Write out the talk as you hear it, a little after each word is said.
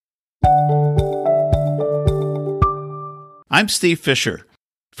I'm Steve Fisher.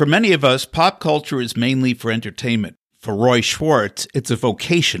 For many of us, pop culture is mainly for entertainment. For Roy Schwartz, it's a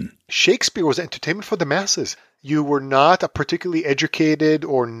vocation. Shakespeare was entertainment for the masses. You were not a particularly educated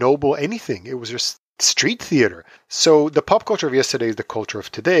or noble anything. It was just street theater. So the pop culture of yesterday is the culture of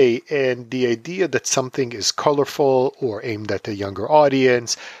today, and the idea that something is colorful or aimed at a younger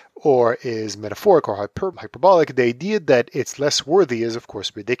audience or is metaphoric or hyperbolic, the idea that it's less worthy is, of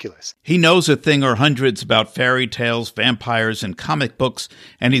course, ridiculous. He knows a thing or hundreds about fairy tales, vampires, and comic books,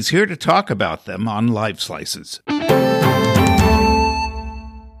 and he's here to talk about them on Live Slices.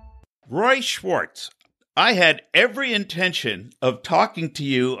 Roy Schwartz, I had every intention of talking to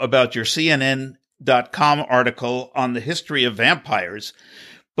you about your CNN.com article on the history of vampires,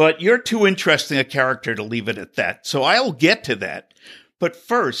 but you're too interesting a character to leave it at that, so I'll get to that. But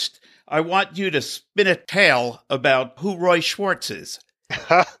first, I want you to spin a tale about who Roy Schwartz is.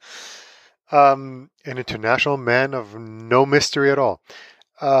 An international man of no mystery at all.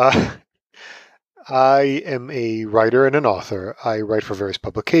 I am a writer and an author. I write for various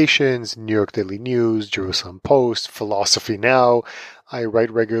publications, New York Daily News, Jerusalem Post, Philosophy Now. I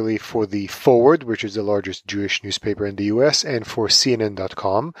write regularly for The Forward, which is the largest Jewish newspaper in the U.S., and for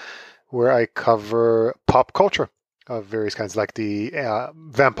CNN.com, where I cover pop culture of various kinds, like the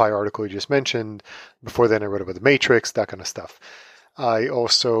vampire article you just mentioned. Before then, I wrote about The Matrix, that kind of stuff. I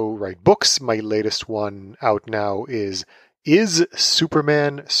also write books. My latest one out now is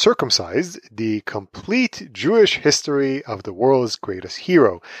Superman Circumcised? The Complete Jewish History of the World's Greatest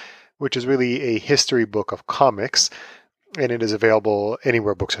Hero, which is really a history book of comics, and it is available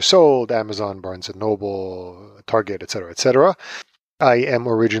anywhere books are sold, Amazon, Barnes & Noble, Target, etc., etc. I am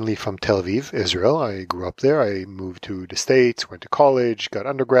originally from Tel Aviv, Israel. I grew up there. I moved to the States, went to college, got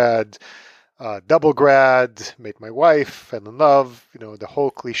undergrad, double grad, met my wife, fell in love, the whole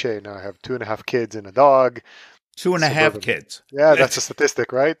cliche. Now I have 2.5 kids and a dog. 2.5 kids. Yeah, that's a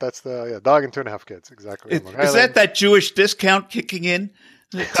statistic, right? That's the dog and 2.5 kids. Exactly. Is that Jewish discount kicking in?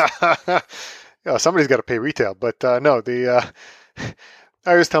 Somebody's got to pay retail, but no, I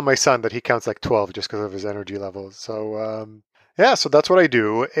always tell my son that he counts like 12 just because of his energy levels. So, so that's what I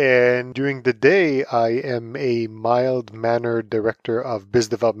do. And during the day, I am a mild-mannered director of biz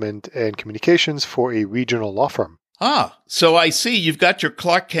development and communications for a regional law firm. So I see you've got your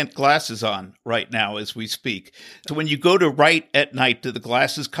Clark Kent glasses on right now as we speak. So when you go to write at night, do the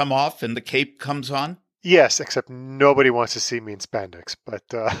glasses come off and the cape comes on? Yes, except nobody wants to see me in spandex. But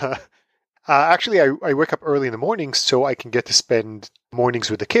actually, I wake up early in the morning so I can get to spend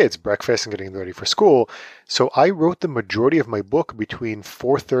mornings with the kids, breakfast and getting them ready for school. So I wrote the majority of my book between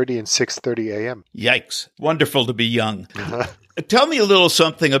 4:30 and 6:30 a.m. Yikes. Wonderful to be young. Tell me a little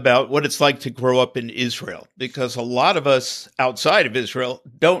something about what it's like to grow up in Israel, because a lot of us outside of Israel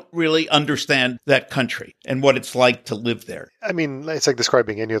don't really understand that country and what it's like to live there. I mean, it's like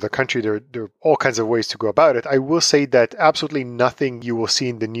describing any other country. There are all kinds of ways to go about it. I will say that absolutely nothing you will see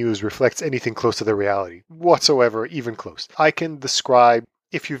in the news reflects anything close to the reality whatsoever, even close. I can describe,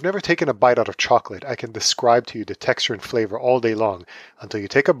 if you've never taken a bite out of chocolate, I can describe to you the texture and flavor all day long. Until you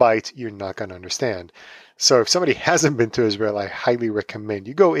take a bite, you're not going to understand. So if somebody hasn't been to Israel, I highly recommend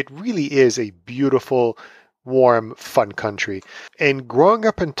you go. It really is a beautiful, warm, fun country. And growing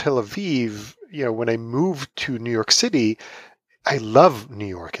up in Tel Aviv, when I moved to New York City, I love New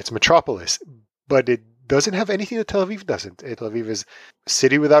York. It's metropolis, but it doesn't have anything that Tel Aviv doesn't. Tel Aviv is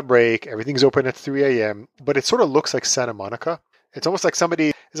city without break. Everything's open at 3 a.m., but it sort of looks like Santa Monica. It's almost like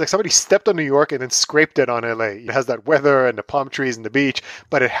somebody stepped on New York and then scraped it on LA. It has that weather and the palm trees and the beach,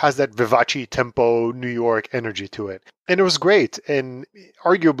 but it has that vivace tempo New York energy to it. And it was great. And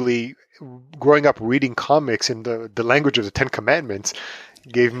arguably, growing up reading comics in the language of the Ten Commandments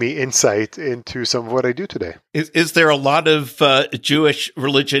gave me insight into some of what I do today. Is there a lot of Jewish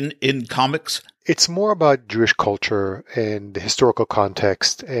religion in comics? It's more about Jewish culture and the historical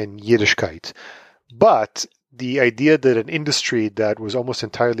context and Yiddishkeit. But the idea that an industry that was almost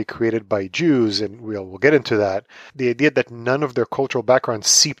entirely created by Jews, and we'll get into that, the idea that none of their cultural background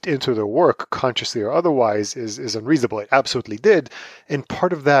seeped into their work, consciously or otherwise, is unreasonable. It absolutely did. And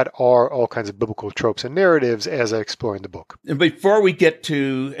part of that are all kinds of biblical tropes and narratives, as I explore in the book. And before we get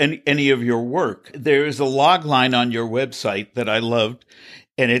to any of your work, there is a log line on your website that I loved,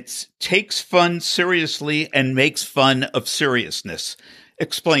 and it's takes fun seriously and makes fun of seriousness.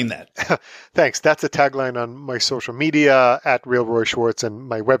 Explain that. Thanks. That's a tagline on my social media at Real Roy Schwartz and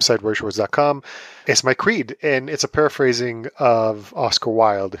my website, royschwartz.com. It's my creed, and it's a paraphrasing of Oscar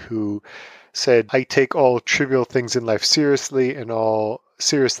Wilde, who said, "I take all trivial things in life seriously and all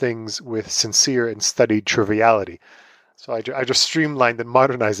serious things with sincere and studied triviality." So I just streamlined and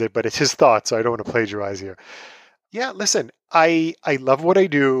modernized it, but it's his thought, so I don't want to plagiarize here. Yeah, listen, I love what I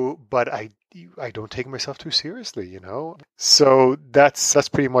do, but I don't take myself too seriously, you know? So that's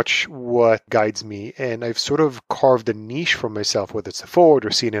pretty much what guides me. And I've sort of carved a niche for myself, whether it's the Forward or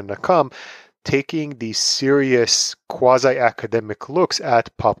CNN.com, taking these serious quasi-academic looks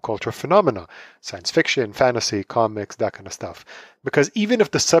at pop culture phenomena, science fiction, fantasy, comics, that kind of stuff. Because even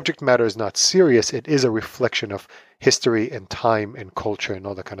if the subject matter is not serious, it is a reflection of history and time and culture and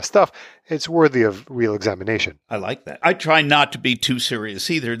all that kind of stuff. It's worthy of real examination. I like that. I try not to be too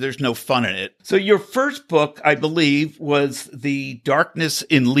serious either. There's no fun in it. So your first book, I believe, was The Darkness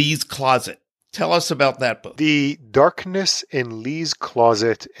in Lee's Closet. Tell us about that book. The Darkness in Lee's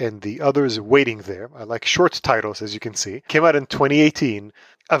Closet and the Others Waiting There. I like short titles, as you can see. Came out in 2018.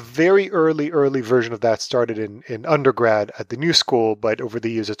 A very early version of that started in undergrad at the New School, but over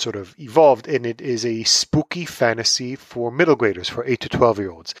the years it sort of evolved, and it is a spooky fantasy for middle graders, for 8 to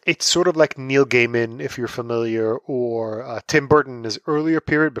 12-year-olds. It's sort of like Neil Gaiman, if you're familiar, or Tim Burton in his earlier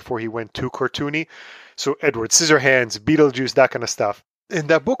period before he went too cartoony. So Edward Scissorhands, Beetlejuice, that kind of stuff. And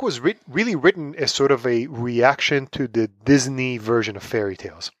that book was really written as sort of a reaction to the Disney version of fairy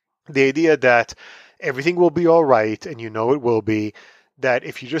tales. The idea that everything will be all right, and you know it will be, that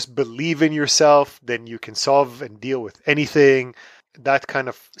if you just believe in yourself, then you can solve and deal with anything. That kind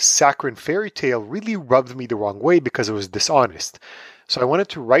of saccharine fairy tale really rubbed me the wrong way because it was dishonest. So I wanted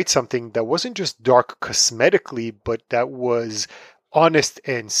to write something that wasn't just dark cosmetically, but that was honest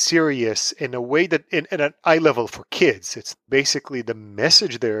and serious in a way that in an eye level for kids. It's basically the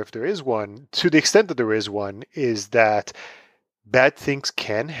message there, if there is one, to the extent that there is one, is that bad things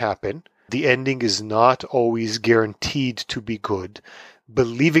can happen. The ending is not always guaranteed to be good.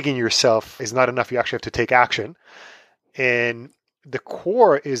 Believing in yourself is not enough. You actually have to take action. And the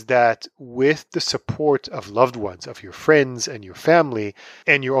core is that with the support of loved ones, of your friends and your family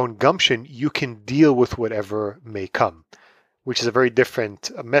and your own gumption, you can deal with whatever may come, which is a very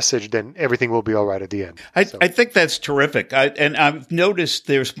different message than everything will be all right at the end. I think that's terrific. And I've noticed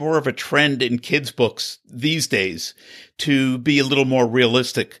there's more of a trend in kids' books these days to be a little more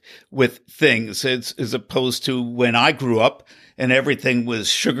realistic with things as opposed to when I grew up and everything was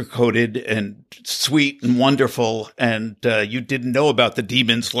sugar-coated and sweet and wonderful, and you didn't know about the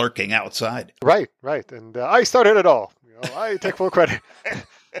demons lurking outside. Right. And I started it all. You know, I take full credit.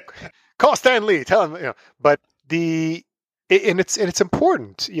 Call Stan Lee. Tell him. You know, but it's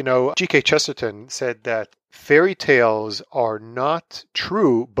important. You know, G.K. Chesterton said that fairy tales are not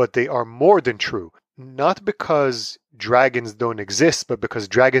true, but they are more than true. Not because dragons don't exist, but because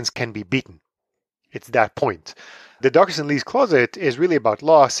dragons can be beaten. It's that point. The Darkness in Lee's Closet is really about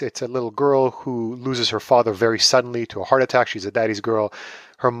loss. It's a little girl who loses her father very suddenly to a heart attack. She's a daddy's girl.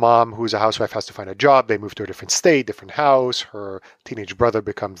 Her mom, who's a housewife, has to find a job. They move to a different state, different house. Her teenage brother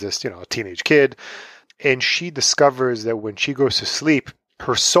becomes this, a teenage kid. And she discovers that when she goes to sleep,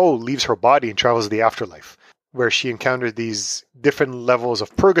 her soul leaves her body and travels to the afterlife, where she encounters these different levels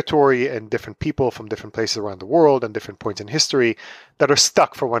of purgatory and different people from different places around the world and different points in history that are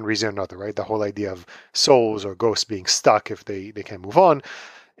stuck for one reason or another, right? The whole idea of souls or ghosts being stuck if they can't move on.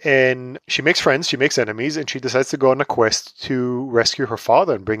 And she makes friends, she makes enemies, and she decides to go on a quest to rescue her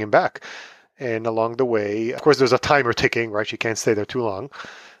father and bring him back. And along the way, of course, there's a timer ticking, right? She can't stay there too long.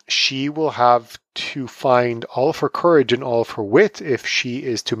 She will have to find all of her courage and all of her wit if she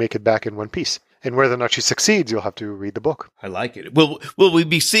is to make it back in one piece. And whether or not she succeeds, you'll have to read the book. I like it. Will we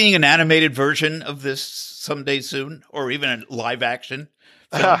be seeing an animated version of this someday soon, or even a live action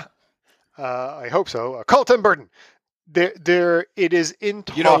film? I hope so. Call Tim Burton. There, it is in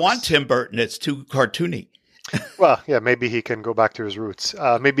talks. You don't want Tim Burton. It's too cartoony. Well, yeah, maybe he can go back to his roots.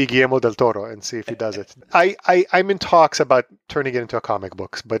 Maybe Guillermo del Toro and see if he does it. I'm in talks about turning it into a comic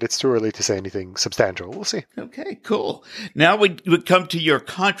book, but it's too early to say anything substantial. We'll see. Okay, cool. Now we come to your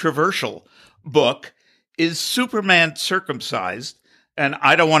controversial book, Is Superman Circumcised? And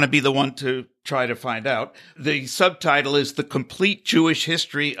I don't want to be the one to try to find out. The subtitle is The Complete Jewish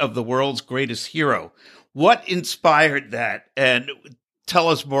History of the World's Greatest Hero. What inspired that? And tell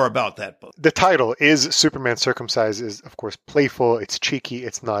us more about that book. The title, Is Superman Circumcised, is, of course, playful. It's cheeky.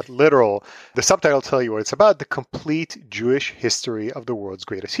 It's not literal. The subtitle will tell you what it's about, the complete Jewish history of the world's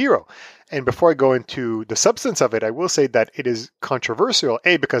greatest hero. And before I go into the substance of it, I will say that it is controversial,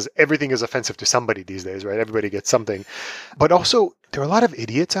 because everything is offensive to somebody these days, right? Everybody gets something. But also, there are a lot of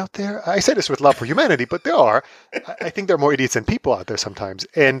idiots out there. I say this with love for humanity, but there are. I think there are more idiots than people out there sometimes.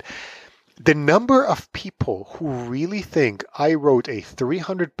 And the number of people who really think I wrote a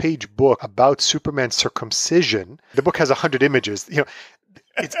 300-page book about Superman's circumcision, the book has 100 images,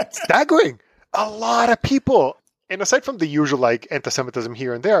 it's staggering. A lot of people. And aside from the usual like anti-Semitism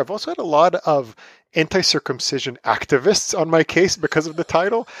here and there, I've also had a lot of anti-circumcision activists on my case because of the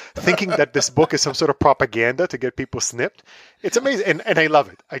title, thinking that this book is some sort of propaganda to get people snipped. It's amazing. And I love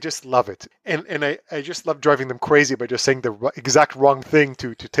it. I just love it. And I just love driving them crazy by just saying the exact wrong thing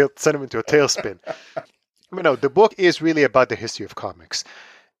to send them into a tailspin. The book is really about the history of comics.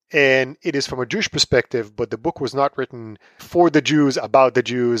 And it is from a Jewish perspective, but the book was not written for the Jews, about the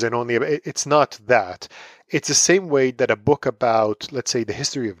Jews, and only about, it's not that. It's the same way that a book about, let's say, the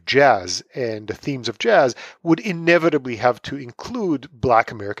history of jazz and the themes of jazz would inevitably have to include Black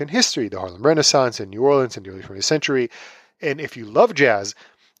American history, the Harlem Renaissance in New Orleans in the early 20th century. And if you love jazz,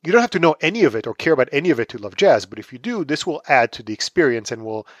 you don't have to know any of it or care about any of it to love jazz. But if you do, this will add to the experience and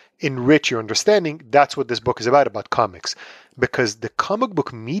will enrich your understanding. That's what this book is about comics. Because the comic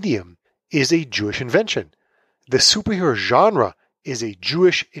book medium is a Jewish invention. The superhero genre is a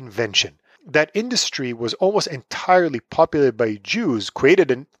Jewish invention. That industry was almost entirely populated by Jews,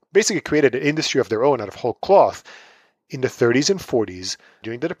 basically created an industry of their own out of whole cloth in the 30s and 40s,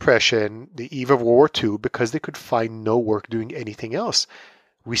 during the Depression, the eve of World War II, because they could find no work doing anything else.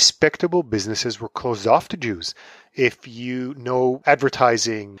 Respectable businesses were closed off to Jews. If you know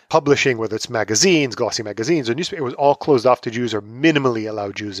advertising, publishing, whether it's magazines, glossy magazines, or newspapers, it was all closed off to Jews or minimally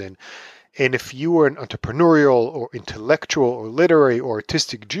allowed Jews in. And if you were an entrepreneurial or intellectual or literary or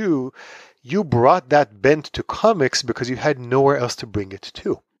artistic Jew, you brought that bent to comics because you had nowhere else to bring it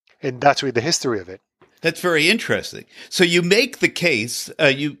to. And that's really the history of it. That's very interesting. So you make the case,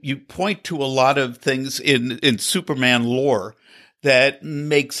 you point to a lot of things in Superman lore that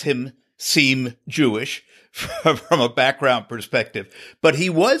makes him seem Jewish from a background perspective. But he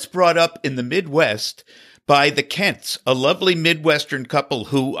was brought up in the Midwest by the Kents, a lovely Midwestern couple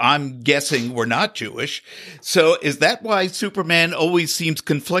who I'm guessing were not Jewish. So is that why Superman always seems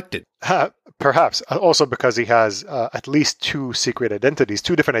conflicted? Perhaps. Also because he has at least two secret identities,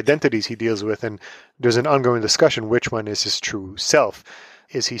 two different identities he deals with. And there's an ongoing discussion which one is his true self.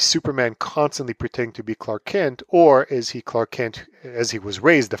 Is he Superman constantly pretending to be Clark Kent, or is he Clark Kent as he was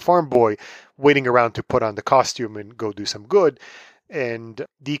raised, a farm boy, waiting around to put on the costume and go do some good? And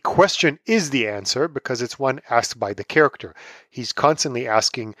the question is the answer because it's one asked by the character. He's constantly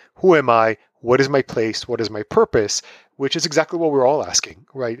asking, who am I? What is my place? What is my purpose? Which is exactly what we're all asking,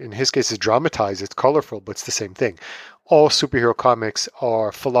 right? In his case, it's dramatized, it's colorful, but it's the same thing. All superhero comics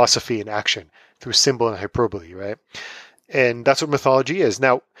are philosophy in action through symbol and hyperbole, right? And that's what mythology is.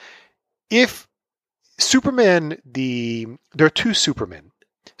 Now, if Superman, there are two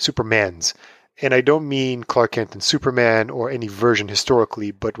Supermans. And I don't mean Clark Kent and Superman or any version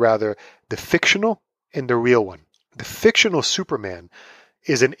historically, but rather the fictional and the real one. The fictional Superman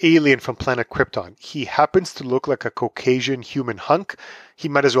is an alien from planet Krypton. He happens to look like a Caucasian human hunk. He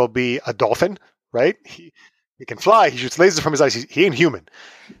might as well be a dolphin, right? He can fly. He shoots lasers from his eyes. He ain't human.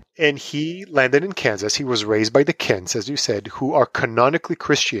 And he landed in Kansas. He was raised by the Kents, as you said, who are canonically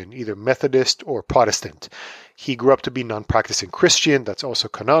Christian, either Methodist or Protestant. He grew up to be non-practicing Christian. That's also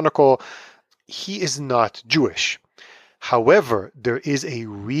canonical. He is not Jewish. However, there is a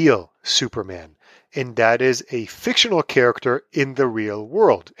real Superman, and that is a fictional character in the real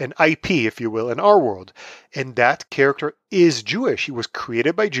world, an IP, if you will, in our world. And that character is Jewish. He was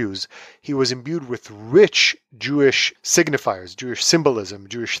created by Jews. He was imbued with rich Jewish signifiers, Jewish symbolism,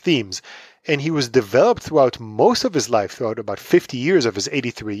 Jewish themes. And he was developed throughout most of his life, throughout about 50 years of his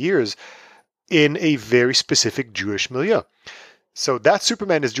 83 years, in a very specific Jewish milieu. So that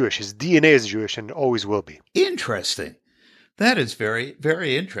Superman is Jewish. His DNA is Jewish and always will be. Interesting. That is very,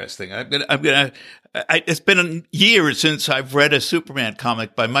 very interesting. It's been years since I've read a Superman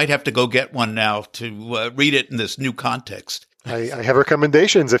comic, but I might have to go get one now to read it in this new context. I have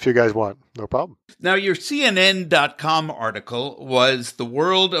recommendations if you guys want. No problem. Now, your CNN.com article was "The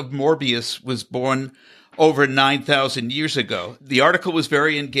World of Morbius was born over 9,000 years ago." The article was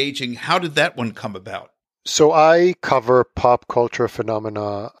very engaging. How did that one come about? So I cover pop culture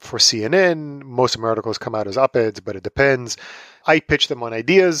phenomena for CNN. Most of my articles come out as op-eds, but it depends. I pitch them on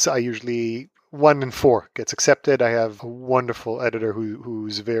ideas. I usually 1 in 4 gets accepted. I have a wonderful editor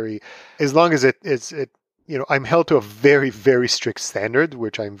who's very, as long as I'm held to a very, very strict standard,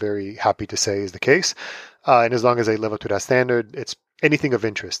 which I'm very happy to say is the case. And as long as I live up to that standard, it's anything of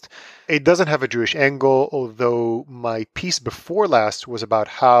interest. It doesn't have a Jewish angle, although my piece before last was about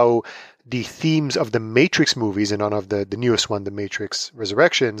how the themes of the Matrix movies, and none of the newest one, The Matrix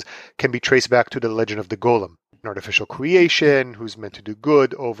Resurrections, can be traced back to the legend of the Golem. An artificial creation who's meant to do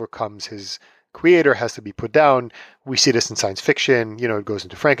good overcomes his creator, has to be put down. We see this in science fiction. It goes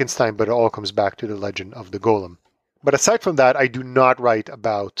into Frankenstein, but it all comes back to the legend of the Golem. But aside from that, I do not write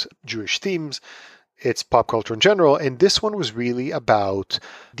about Jewish themes. it's pop culture in general. And this one was really about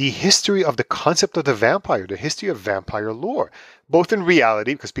the history of the concept of the vampire, the history of vampire lore, both in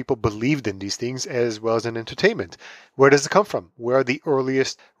reality, because people believed in these things, as well as in entertainment. Where does it come from? Where are the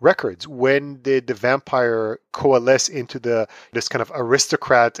earliest records? When did the vampire coalesce into this kind of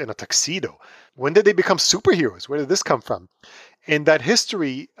aristocrat in a tuxedo? When did they become superheroes? Where did this come from? And that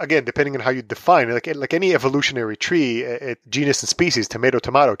history, again, depending on how you define it, like any evolutionary tree, genus and species, tomato,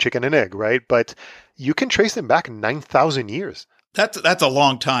 tomato, chicken and egg, right? But you can trace them back 9,000 years. That's a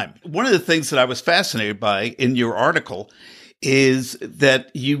long time. One of the things that I was fascinated by in your article is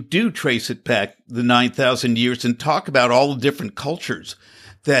that you do trace it back the 9,000 years and talk about all the different cultures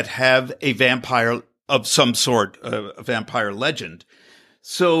that have a vampire of some sort, a vampire legend.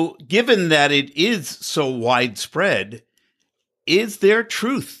 So given that it is so widespread, is there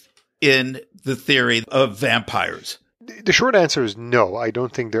truth in the theory of vampires? The short answer is no. I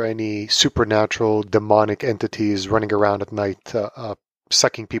don't think there are any supernatural demonic entities running around at night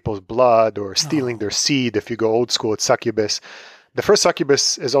sucking people's blood or stealing their seed. If you go old school, it's succubus. The first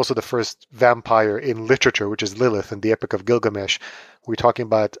succubus is also the first vampire in literature, which is Lilith in the Epic of Gilgamesh. We're talking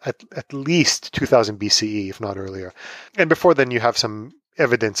about at least 2000 BCE, if not earlier. And before then, you have some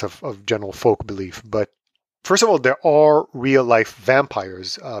evidence of general folk belief. But first of all, there are real-life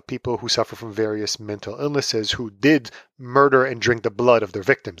vampires, people who suffer from various mental illnesses who did murder and drink the blood of their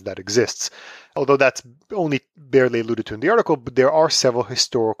victims. That exists. Although that's only barely alluded to in the article, but there are several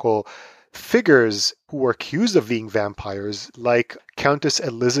historical figures who were accused of being vampires, like Countess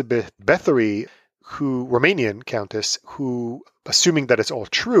Elizabeth Bathory, Romanian countess, who, assuming that it's all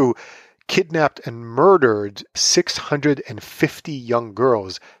true, kidnapped and murdered 650 young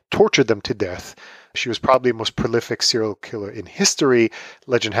girls, tortured them to death. She was probably the most prolific serial killer in history.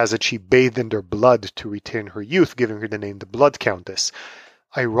 Legend has it she bathed in their blood to retain her youth, giving her the name the Blood Countess.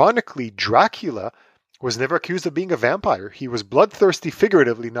 Ironically, Dracula was never accused of being a vampire. He was bloodthirsty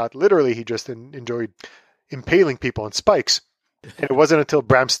figuratively, not literally. He just enjoyed impaling people on spikes. And it wasn't until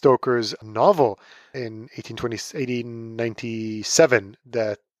Bram Stoker's novel in 1897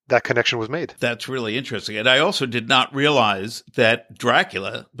 that connection was made. That's really interesting. And I also did not realize that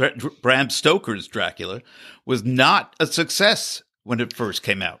Dracula, Bram Stoker's Dracula, was not a success when it first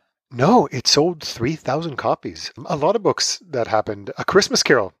came out. No, it sold 3,000 copies. A lot of books that happened. A Christmas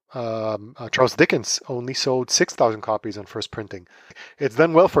Carol, Charles Dickens, only sold 6,000 copies on first printing. It's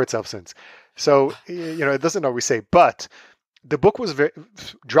done well for itself since. So, it doesn't always say, but the book was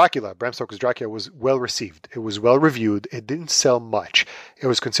Bram Stoker's Dracula was well received. It was well reviewed. It didn't sell much. It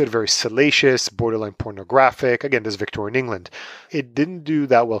was considered very salacious, borderline pornographic. Again, this is Victorian England. It didn't do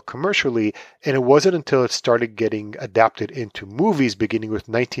that well commercially, and it wasn't until it started getting adapted into movies, beginning with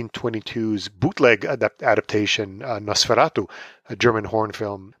 1922's bootleg adaptation, Nosferatu, a German horror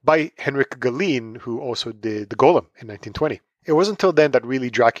film by Henrik Galeen, who also did The Golem in 1920. It wasn't until then that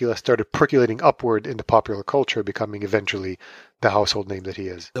really Dracula started percolating upward into popular culture, becoming eventually the household name that he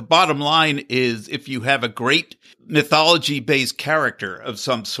is. The bottom line is, if you have a great mythology-based character of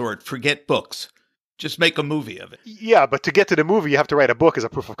some sort, forget books. Just make a movie of it. Yeah, but to get to the movie, you have to write a book as a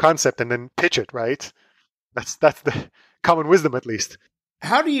proof of concept and then pitch it, right? That's the common wisdom, at least.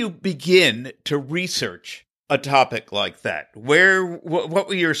 How do you begin to research a topic like that? What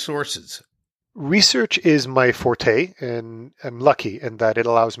were your sources? Research is my forte, and I'm lucky in that it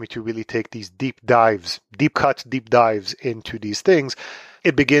allows me to really take these deep dives into these things.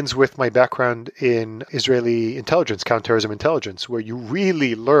 It begins with my background in Israeli intelligence, counterterrorism intelligence, where you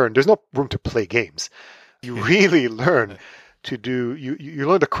really learn. There's no room to play games. You really learn to do, you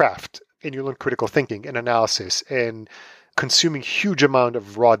learn the craft, and you learn critical thinking and analysis and consuming huge amount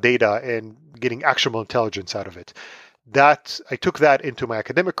of raw data and getting actionable intelligence out of it. I took that into my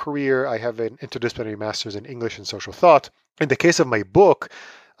academic career. I have an interdisciplinary master's in English and social thought. In the case of my book,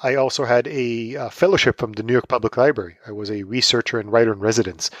 I also had a fellowship from the New York Public Library. I was a researcher and writer in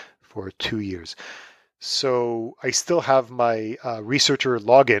residence for 2 years. So I still have my researcher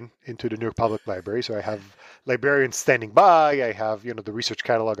login into the New York Public Library. So I have librarians standing by. I have, the research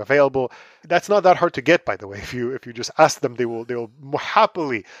catalog available. That's not that hard to get, by the way. If you just ask them, they will more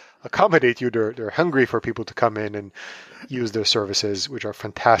happily accommodate you. They're hungry for people to come in and use their services, which are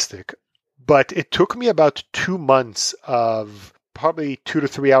fantastic. But it took me about 2 months of probably 2 to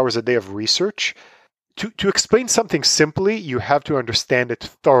 3 hours a day of research. To explain something simply, you have to understand it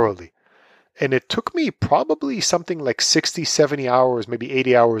thoroughly. And it took me probably something like 60, 70 hours, maybe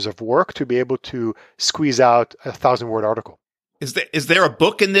 80 hours of work to be able to squeeze out a 1,000-word article. Is there a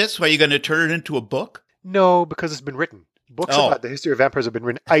book in this? Are you going to turn it into a book? No, because it's been written. Books about the history of vampires have been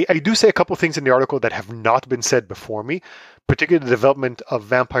written. I do say a couple things in the article that have not been said before me, particularly the development of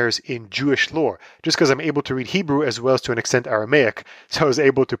vampires in Jewish lore, just because I'm able to read Hebrew as well as to an extent Aramaic, so I was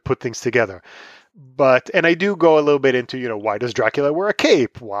able to put things together. And I do go a little bit into, why does Dracula wear a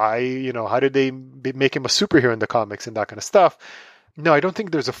cape? Why, how did they make him a superhero in the comics and that kind of stuff? No, I don't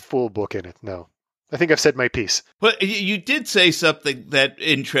think there's a full book in it, no. I think I've said my piece. But you did say something that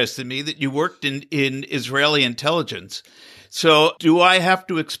interested me, that you worked in Israeli intelligence. So do I have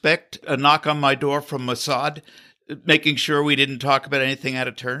to expect a knock on my door from Mossad, making sure we didn't talk about anything out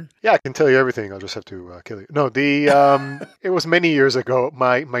of turn? Yeah, I can tell you everything. I'll just have to kill you. No, it was many years ago.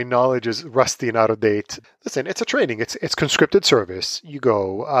 My knowledge is rusty and out of date. Listen, it's a training. It's conscripted service. You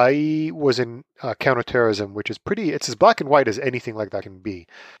go. I was in counterterrorism, which is it's as black and white as anything like that can be.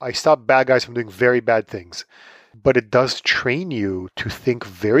 I stopped bad guys from doing very bad things. But it does train you to think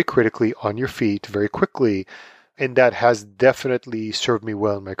very critically on your feet very quickly. And that has definitely served me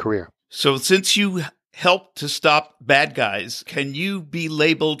well in my career. So since you help to stop bad guys, can you be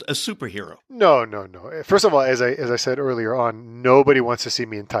labeled a superhero? No. First of all, as I said earlier on, nobody wants to see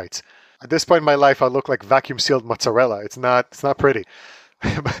me in tights. At this point in my life, I look like vacuum sealed mozzarella. It's not pretty.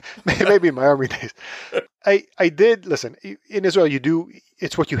 Maybe in my army days. I did, listen, in Israel,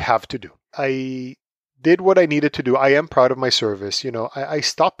 it's what you have to do. I did what I needed to do. I am proud of my service. I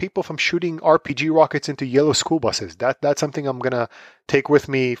stopped people from shooting RPG rockets into yellow school buses. That's something I'm going to take with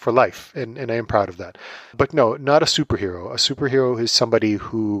me for life, and I am proud of that. But no, not a superhero. A superhero is somebody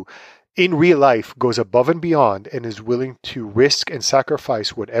who, in real life, goes above and beyond and is willing to risk and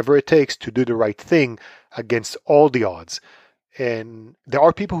sacrifice whatever it takes to do the right thing against all the odds. And there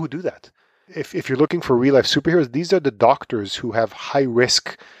are people who do that. If you're looking for real-life superheroes, these are the doctors who have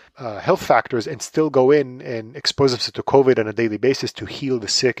high-risk health factors and still go in and expose themselves to COVID on a daily basis to heal the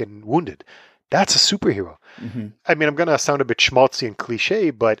sick and wounded. That's a superhero. Mm-hmm. I mean, I'm going to sound a bit schmaltzy and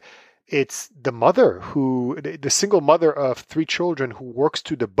cliche, but it's the single mother of 3 children who works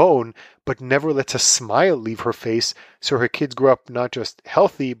to the bone, but never lets a smile leave her face so her kids grow up not just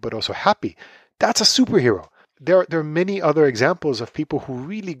healthy, but also happy. That's a superhero. There are many other examples of people who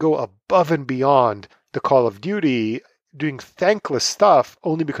really go above and beyond the call of duty, doing thankless stuff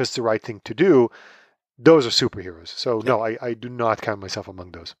only because it's the right thing to do. Those are superheroes. So no, I do not count myself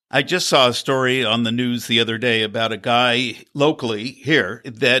among those. I just saw a story on the news the other day about a guy locally here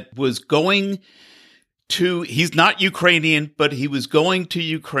that was going to, he's not Ukrainian, but he was going to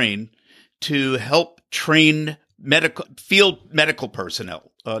Ukraine to help train field medical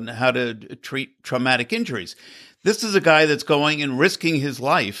personnel on how to treat traumatic injuries. This is a guy that's going and risking his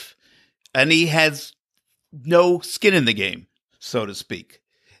life, and he has no skin in the game, so to speak.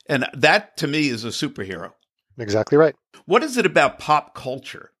 And that, to me, is a superhero. Exactly right. What is it about pop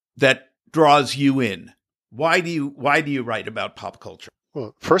culture that draws you in? Why do you write about pop culture?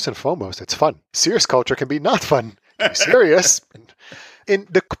 Well, first and foremost, it's fun. Serious culture can be not fun. It can be serious. And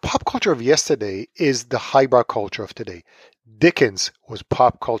the pop culture of yesterday is the highbrow culture of today. Dickens was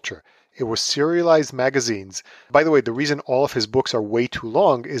pop culture. It was serialized magazines. By the way, the reason all of his books are way too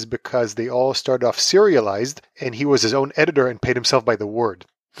long is because they all started off serialized, and he was his own editor and paid himself by the word.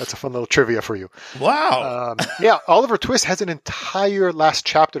 That's a fun little trivia for you. Wow. Yeah, Oliver Twist has an entire last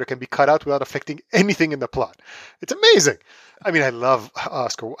chapter that can be cut out without affecting anything in the plot. It's amazing. I mean, I love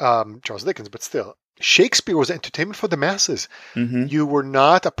Charles Dickens, but still. Shakespeare was entertainment for the masses. Mm-hmm. You were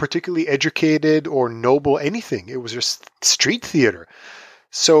not a particularly educated or noble anything. It was just street theater.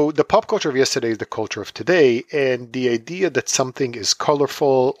 So the pop culture of yesterday is the culture of today, and the idea that something is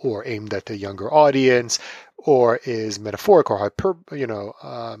colorful or aimed at a younger audience or is metaphoric or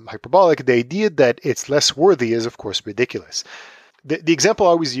hyperbolic, the idea that it's less worthy is, of course, ridiculous. The example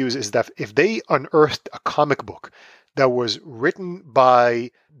I always use is that if they unearthed a comic book that was written by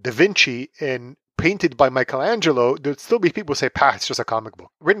Da Vinci and painted by Michelangelo, there'd still be people who say, it's just a comic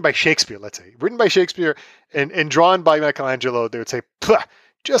book. Written by Shakespeare, let's say. Written by Shakespeare and drawn by Michelangelo, they would say,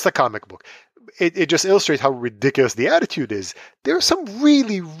 just a comic book. It just illustrates how ridiculous the attitude is. There's some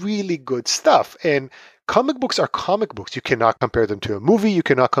really, really good stuff. And comic books are comic books. You cannot compare them to a movie. You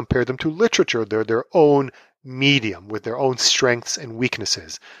cannot compare them to literature. They're their own medium with their own strengths and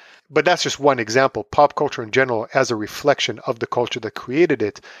weaknesses. But that's just one example. Pop culture in general, as a reflection of the culture that created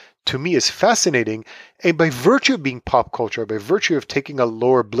it, to me is fascinating. And by virtue of being pop culture, by virtue of taking a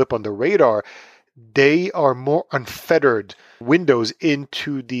lower blip on the radar, they are more unfettered windows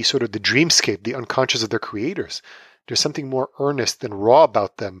into the sort of the dreamscape, the unconscious of their creators. There's something more earnest and raw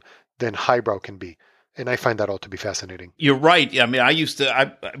about them than highbrow can be. And I find that all to be fascinating. You're right. I mean,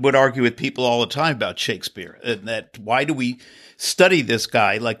 I would argue with people all the time about Shakespeare, and that why do we study this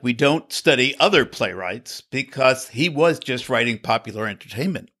guy like we don't study other playwrights, because he was just writing popular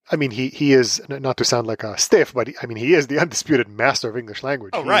entertainment. I mean, he is, not to sound like a stiff, but he is the undisputed master of English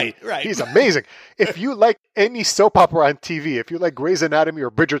language. Oh, right. He's amazing. If you like any soap opera on TV, if you like Grey's Anatomy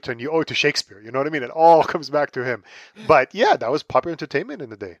or Bridgerton, you owe it to Shakespeare. You know what I mean? It all comes back to him. But yeah, that was popular entertainment in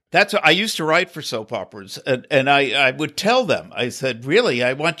the day. That's what I used to write for soap operas, and I would tell them, I said, really,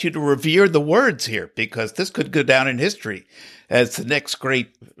 I want you to revere the words here, because this could go down in history as the next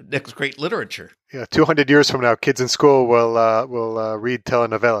great literature. Yeah, 200 years from now, kids in school will read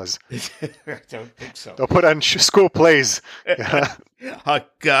telenovelas. I don't think so. They'll put on school plays. Oh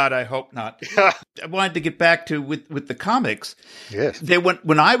God, I hope not. I wanted to get back to with the comics. Yes.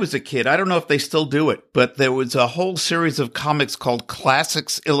 When I was a kid, I don't know if they still do it, but there was a whole series of comics called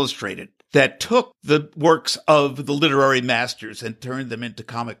Classics Illustrated that took the works of the literary masters and turned them into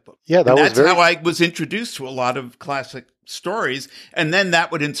comic books. Yeah, that's how I was introduced to a lot of classic stories. And then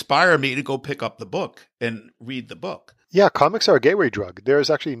that would inspire me to go pick up the book and read the book. Yeah, comics are a gateway drug. There's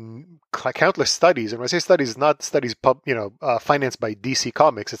actually countless studies, and when I say studies, not studies financed by DC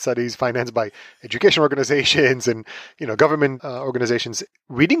Comics. It's studies financed by education organizations and government organizations.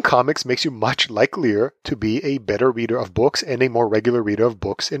 Reading comics makes you much likelier to be a better reader of books and a more regular reader of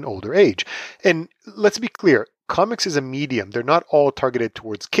books in older age. And let's be clear. Comics is a medium. They're not all targeted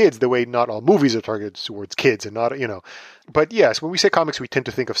towards kids the way not all movies are targeted towards kids and not, But yes, when we say comics, we tend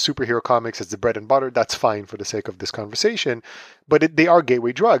to think of superhero comics as the bread and butter. That's fine for the sake of this conversation. But they are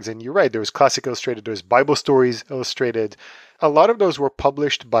gateway drugs. And you're right. There's Classic Illustrated. There's Bible Stories Illustrated. A lot of those were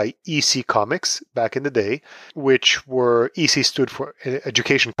published by EC Comics back in the day, which were EC stood for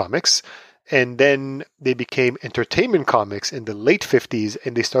Education Comics. And then they became Entertainment Comics in the late 50s,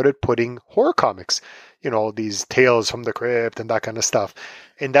 and they started putting horror comics, these Tales from the Crypt and that kind of stuff.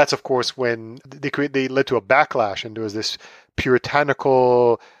 And that's, of course, when they led to a backlash, and there was this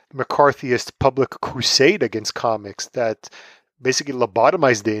puritanical, McCarthyist public crusade against comics that basically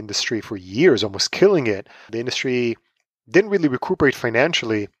lobotomized the industry for years, almost killing it. The industry didn't really recuperate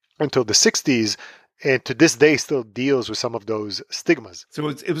financially until the 60s. And to this day still deals with some of those stigmas. So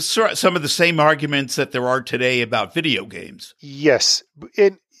it was some of the same arguments that there are today about video games. Yes.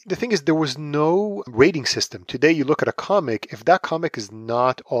 And the thing is, there was no rating system. Today, you look at a comic, if that comic is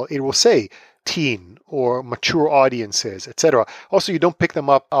not all, it will say teen or mature audiences, etc. Also, you don't pick them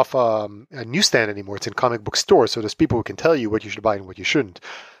up off a newsstand anymore. It's in comic book stores. So there's people who can tell you what you should buy and what you shouldn't.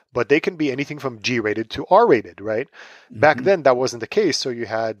 But they can be anything from G-rated to R-rated, right? Mm-hmm. Back then, that wasn't the case. So you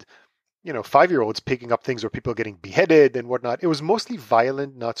had 5-year-olds picking up things where people are getting beheaded and whatnot. It was mostly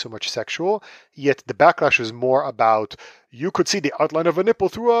violent, not so much sexual. Yet the backlash was more about you could see the outline of a nipple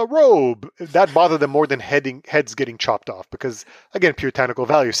through a robe. That bothered them more than heads getting chopped off because, again, puritanical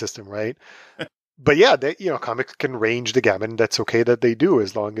value system, right? But yeah, comics can range the gamut, and that's okay that they do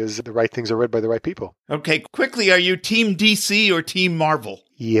as long as the right things are read by the right people. Okay, quickly, are you Team DC or Team Marvel?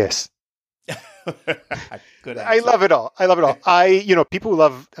 Yes. Good answer. I love it all. People who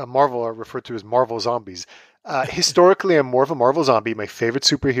love Marvel are referred to as Marvel zombies. Historically, I'm more of a Marvel zombie. My favorite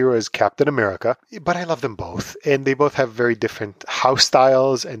superhero is Captain America, but I love them both. And they both have very different house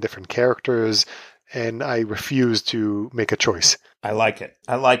styles and different characters. And I refuse to make a choice. I like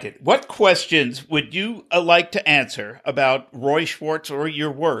it. What questions would you like to answer about Roy Schwartz or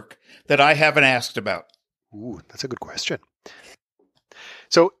your work that I haven't asked about? Ooh, that's a good question.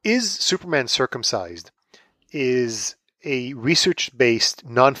 So, Is Superman Circumcised is a research-based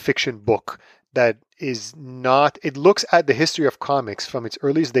nonfiction book that is not, it looks at the history of comics from its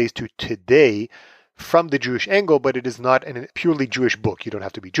earliest days to today from the Jewish angle, but it is not a purely Jewish book. You don't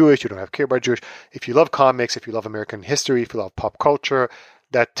have to be Jewish. You don't have to care about Jewish. If you love comics, if you love American history, if you love pop culture,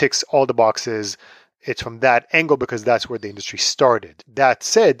 that ticks all the boxes. It's from that angle because that's where the industry started. That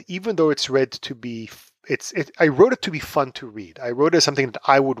said, even though it's read to be I wrote it to be fun to read. I wrote it as something that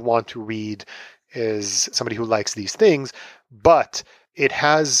I would want to read as somebody who likes these things, but it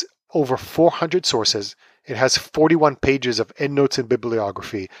has over 400 sources. It has 41 pages of endnotes and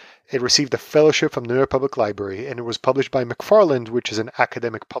bibliography. It received a fellowship from the New York Public Library, and it was published by McFarland, which is an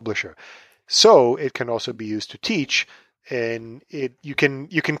academic publisher. So it can also be used to teach, and you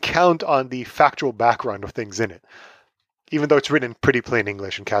can count on the factual background of things in it, even though it's written in pretty plain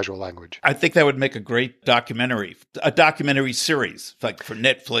English and casual language. I think that would make a great documentary, a documentary series, like for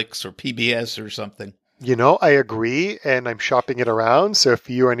Netflix or PBS or something. I agree, and I'm shopping it around. So if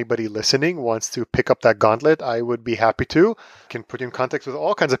you or anybody listening wants to pick up that gauntlet, I would be happy to. Can put you in contact with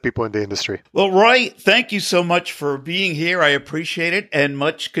all kinds of people in the industry. Well, Roy, thank you so much for being here. I appreciate it, and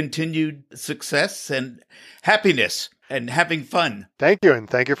much continued success and happiness and having fun. Thank you, and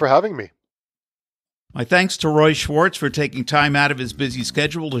thank you for having me. My thanks to Roy Schwartz for taking time out of his busy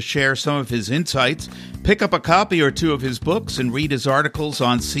schedule to share some of his insights. Pick up a copy or two of his books and read his articles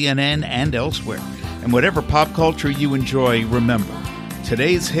on CNN and elsewhere. And whatever pop culture you enjoy, remember,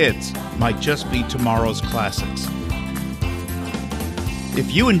 today's hits might just be tomorrow's classics.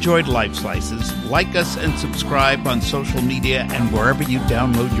 If you enjoyed Life Slices, like us and subscribe on social media and wherever you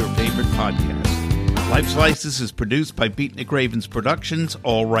download your favorite podcasts. Life Slices is produced by Beatnik Ravens Productions,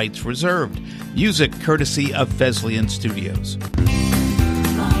 all rights reserved. Music courtesy of Veslian Studios.